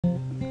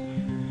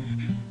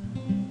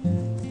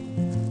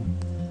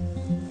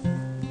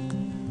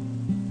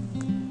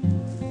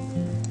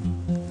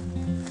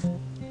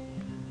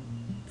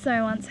So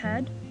I once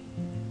heard,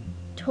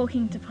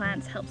 talking to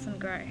plants helps them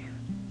grow.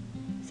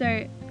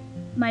 So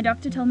my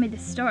doctor told me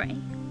this story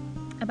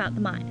about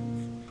the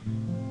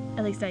Mayans.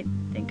 At least I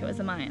think it was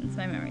the Mayans,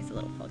 my memory's a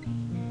little foggy.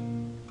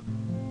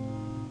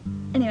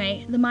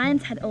 Anyway, the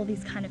Mayans had all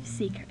these kind of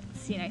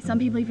secrets, you know, some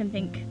people even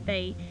think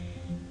they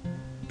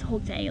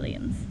talk to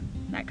aliens,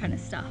 that kind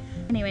of stuff.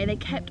 Anyway, they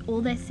kept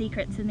all their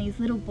secrets in these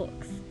little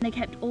books. They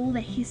kept all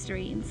their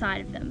history inside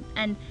of them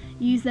and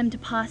used them to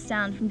pass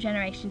down from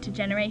generation to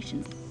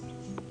generation.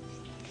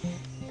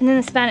 And then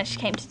the Spanish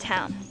came to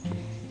town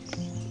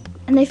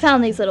and they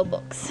found these little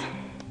books.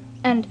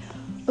 And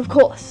of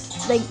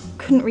course, they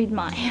couldn't read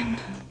Mayan.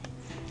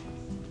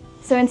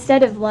 So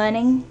instead of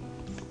learning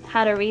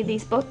how to read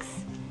these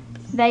books,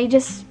 they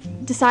just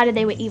decided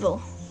they were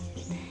evil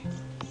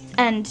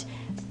and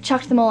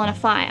chucked them all on a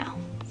fire.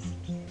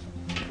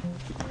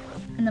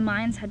 And the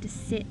Mayans had to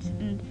sit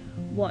and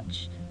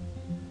watch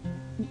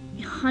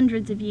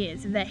hundreds of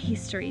years of their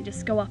history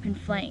just go up in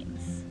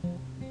flames.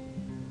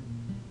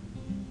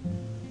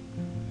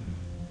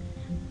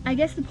 I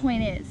guess the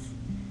point is,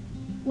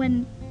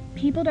 when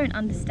people don't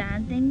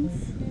understand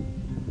things,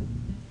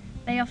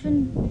 they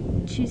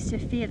often choose to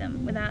fear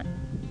them without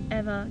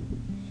ever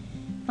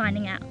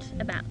finding out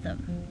about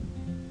them.